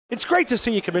It's great to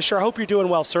see you, Commissioner. I hope you're doing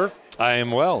well, sir. I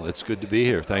am well. It's good to be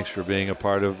here. Thanks for being a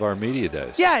part of our media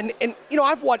days. Yeah, and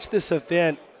I've watched this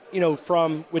event,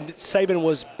 from when Saban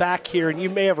was back here, and you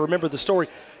may have remembered the story.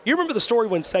 You remember the story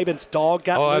when Saban's dog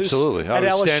got loose? Oh, absolutely. I was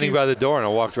LSU? standing by the door,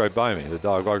 and it walked right by me. The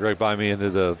dog walked right by me into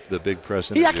the big press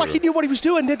interview. He acted like he knew what he was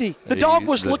doing, didn't he? The dog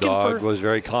was looking for – The dog was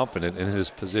very confident in his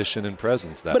position and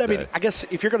presence that day. But, I guess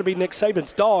if you're going to be Nick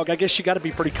Saban's dog, I guess you got to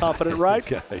be pretty confident,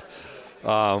 right? Okay.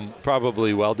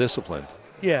 Probably well-disciplined.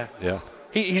 Yeah. Yeah.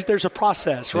 There's a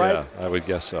process, right? Yeah, I would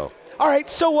guess so. All right,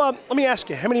 so let me ask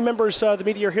you, how many members of the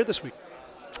media are here this week?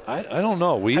 I don't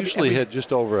know. We usually hit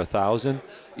just over 1,000.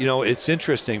 It's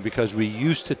interesting because we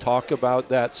used to talk about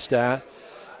that stat,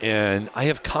 and I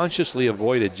have consciously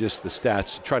avoided just the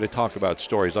stats to try to talk about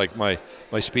stories, like my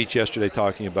speech yesterday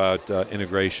talking about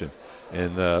integration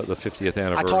and the 50th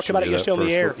anniversary. I talked about it yesterday on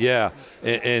the air. Yeah,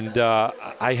 and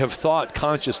I have thought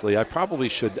consciously I probably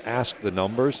should ask the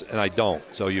numbers, and I don't,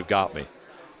 so you've got me.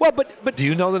 Well, but do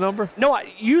you know the number? No,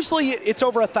 usually it's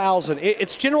over 1,000.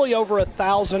 It's generally over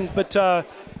 1,000, but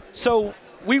so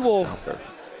we will.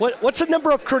 What's the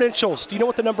number of credentials? Do you know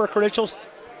what the number of credentials?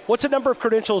 What's the number of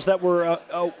credentials that were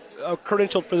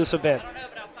credentialed for this event? I don't know,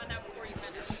 but I'll find out before you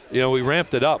finish. We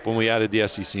ramped it up when we added the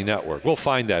SEC network. We'll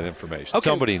find that information. Okay.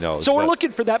 Somebody knows. So we're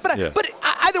looking for that. But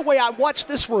either way, I watch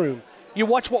this room. You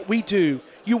watch what we do.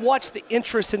 You watch the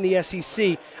interest in the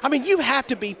SEC. I mean, you have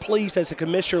to be pleased as a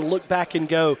commissioner, look back and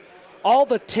go, all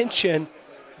the attention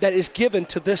that is given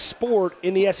to this sport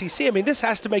in the SEC. I mean, this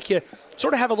has to make you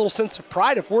sort of have a little sense of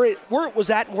pride of where it was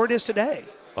at and where it is today.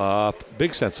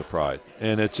 Big sense of pride.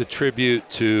 And it's a tribute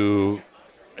to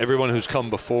everyone who's come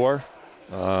before,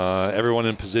 everyone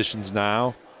in positions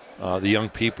now, the young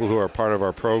people who are part of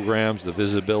our programs, the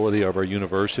visibility of our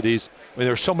universities. I mean,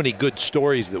 there are so many good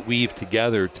stories that weave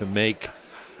together to make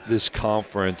this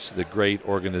conference the great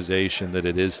organization that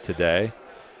it is today.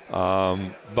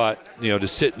 But to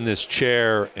sit in this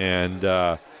chair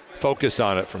and focus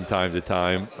on it from time to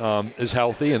time is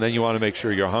healthy, and then you want to make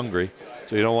sure you're hungry.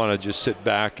 So you don't want to just sit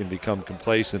back and become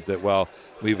complacent that, well,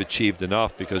 we've achieved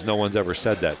enough, because no one's ever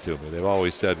said that to me. They've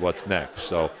always said, what's next?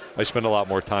 So I spend a lot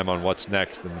more time on what's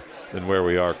next than where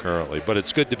we are currently. But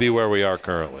it's good to be where we are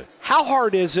currently. How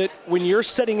hard is it when you're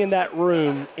sitting in that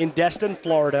room in Destin,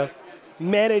 Florida,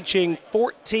 managing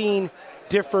 14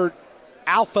 different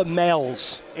alpha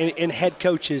males and head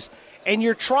coaches, and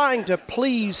you're trying to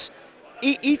please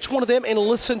each one of them and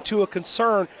listen to a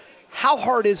concern? How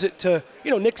hard is it to,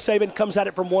 Nick Saban comes at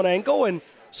it from one angle, and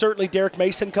certainly Derek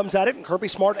Mason comes at it, and Kirby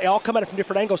Smart, they all come at it from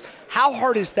different angles. How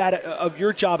hard is that of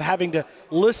your job, having to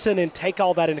listen and take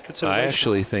all that into consideration? I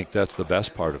actually think that's the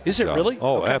best part of the job. Is it really?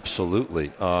 Oh, okay. Absolutely.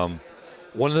 One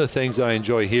of the things that I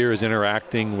enjoy here is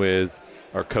interacting with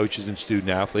our coaches and student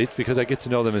athletes, because I get to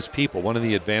know them as people. One of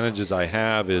the advantages I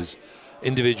have is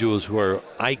individuals who are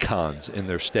icons in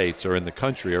their states or in the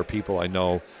country are people I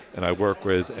know and I work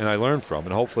with and I learn from,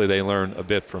 and hopefully they learn a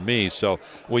bit from me. So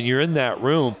when you're in that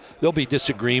room, there'll be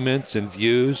disagreements and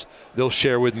views. They'll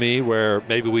share with me where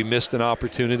maybe we missed an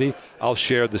opportunity. I'll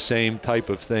share the same type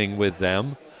of thing with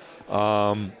them.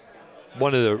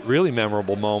 One of the really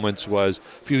memorable moments was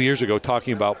a few years ago,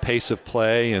 talking about pace of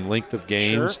play and length of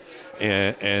games. Sure.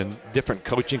 And different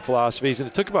coaching philosophies. And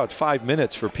it took about 5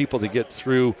 minutes for people to get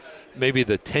through maybe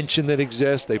the tension that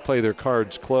exists. They play their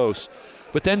cards close.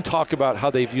 But then talk about how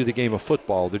they view the game of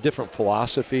football, their different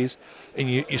philosophies. And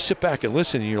you sit back and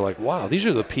listen, and you're like, wow, these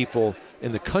are the people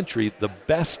in the country the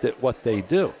best at what they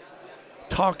do.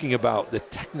 Talking about the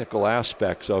technical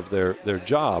aspects of their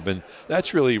job. And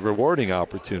that's really a rewarding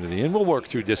opportunity. And we'll work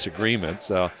through disagreements.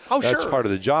 That's part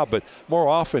of the job. But more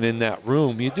often in that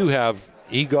room, you do have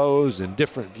egos and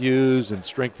different views and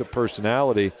strength of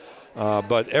personality,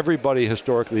 but everybody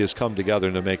historically has come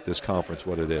together to make this conference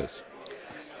what it is.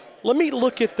 Let me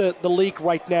look at the league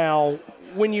right now.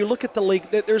 When you look at the league,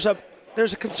 there's a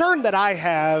concern that I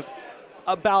have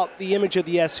about the image of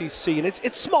the SEC, and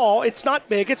it's small, it's not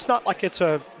big, it's not like it's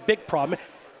a big problem.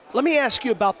 Let me ask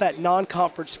you about that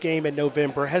non-conference game in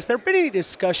November. Has there been any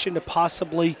discussion to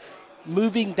possibly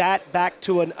moving that back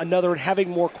to another and having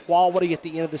more quality at the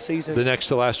end of the season? The next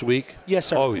to last week? Yes,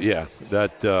 sir. Oh, yeah,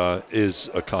 that is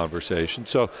a conversation.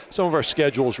 So some of our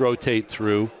schedules rotate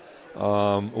through.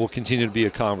 Will continue to be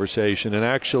a conversation. And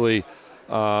actually,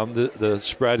 the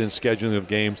spread and scheduling of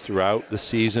games throughout the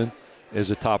season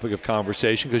is a topic of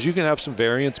conversation, because you can have some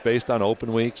variance based on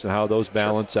open weeks and how those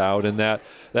balance out. And that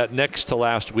next to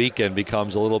last weekend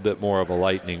becomes a little bit more of a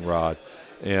lightning rod.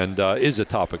 and is a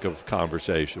topic of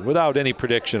conversation without any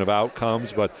prediction of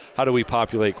outcomes. But how do we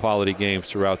populate quality games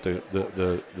throughout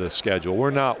the schedule?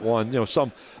 We're not one,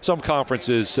 some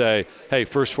conferences say, hey,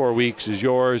 first 4 weeks is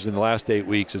yours and the last 8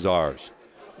 weeks is ours,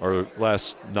 or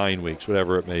last 9 weeks,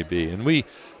 whatever it may be. And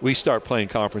we start playing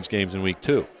conference games in week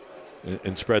 2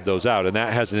 and spread those out, and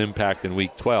that has an impact in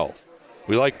week 12.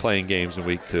 We like playing games in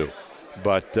week 2.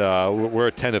 But we're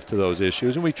attentive to those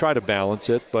issues, and we try to balance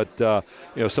it. But,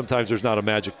 sometimes there's not a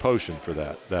magic potion for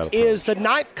that approach. Is the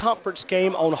ninth conference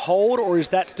game on hold, or is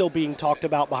that still being talked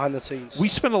about behind the scenes? We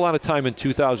spent a lot of time in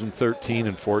 2013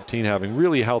 and 14 having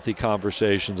really healthy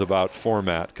conversations about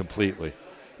format completely.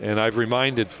 And I've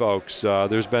reminded folks,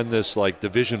 there's been this,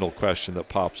 divisional question that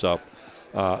pops up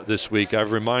this week.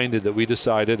 I've reminded that we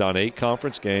decided on 8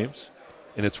 conference games,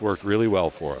 and it's worked really well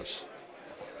for us.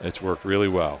 It's worked really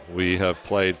well. We have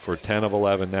played for 10 of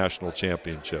 11 national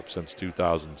championships since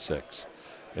 2006,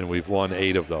 and we've won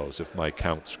 8 of those, if my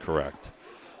count's correct.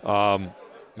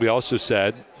 We also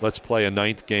said, let's play a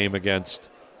 9th game against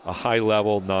a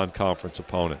high-level non-conference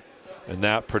opponent, and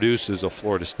that produces a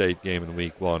Florida State game in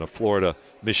week 1, a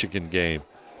Florida-Michigan game,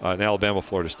 an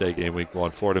Alabama-Florida State game week 1,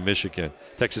 Florida-Michigan,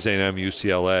 Texas A&M,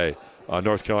 UCLA,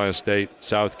 North Carolina State,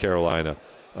 South Carolina,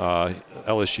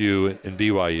 LSU and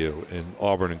BYU and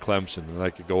Auburn and Clemson, and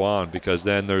I could go on, because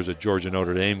then there's a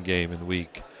Georgia-Notre Dame game in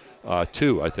week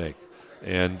 2, I think.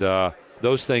 And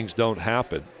those things don't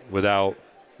happen without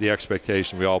the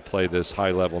expectation we all play this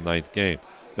high-level 9th game.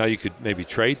 Now you could maybe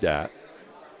trade that.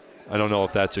 I don't know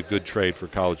if that's a good trade for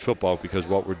college football, because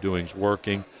what we're doing is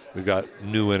working. We've got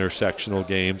new intersectional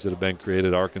games that have been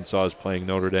created. Arkansas is playing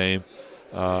Notre Dame.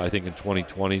 I think in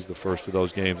 2020 is the first of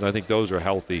those games. And I think those are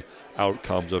healthy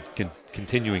outcomes of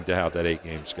continuing to have that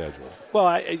 8-game schedule.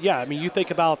 Well, you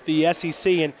think about the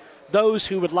SEC and those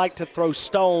who would like to throw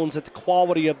stones at the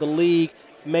quality of the league.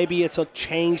 Maybe it's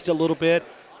changed a little bit.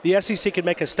 The SEC can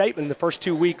make a statement in the first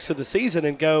 2 weeks of the season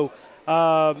and go,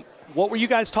 what were you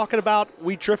guys talking about?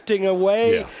 We drifting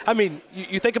away? Yeah. I mean,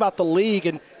 you think about the league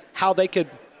and how they could,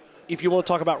 if you want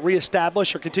to talk about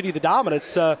reestablish or continue the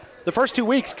dominance, the first 2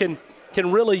 weeks can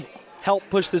really help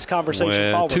push this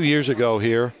conversation forward. 2 years ago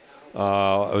here, it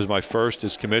was my first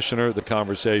as commissioner. The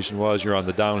conversation was, you're on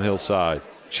the downhill side.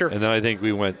 Sure. And then I think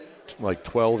we went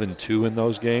 12-2 in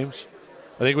those games.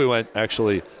 I think we went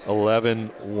actually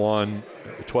 11-1,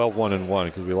 12-1-1,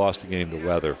 because we lost a game to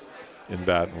Weather in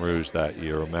Baton Rouge that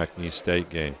year, a McNeese State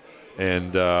game.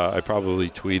 And I probably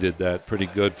tweeted that pretty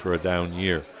good for a down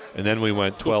year. And then we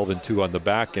went 12-2 on the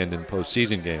back end in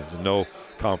postseason games, and no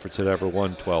conference had ever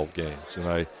won 12 games. And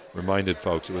I reminded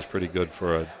folks it was pretty good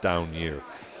for a down year.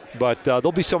 But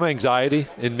there'll be some anxiety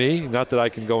in me, not that I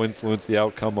can go influence the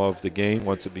outcome of the game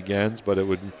once it begins, but it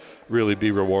would really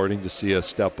be rewarding to see us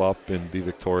step up and be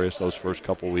victorious those first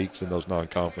couple weeks in those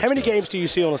non-conference How many games do you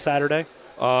see on a Saturday?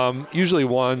 Usually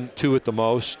 1, 2 at the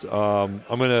most. I'm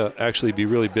going to actually be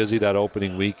really busy that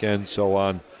opening weekend, so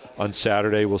on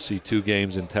Saturday we'll see 2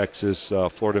 games in Texas,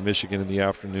 Florida, Michigan in the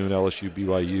afternoon, LSU,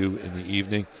 BYU in the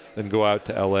evening, then go out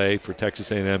to L.A. for Texas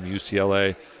A&M,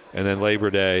 UCLA, and then Labor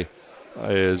Day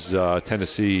is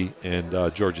Tennessee and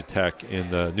Georgia Tech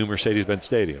in the new Mercedes-Benz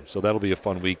Stadium. So that'll be a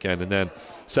fun weekend, and then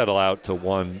settle out to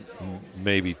 1,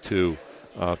 maybe 2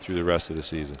 through the rest of the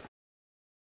season.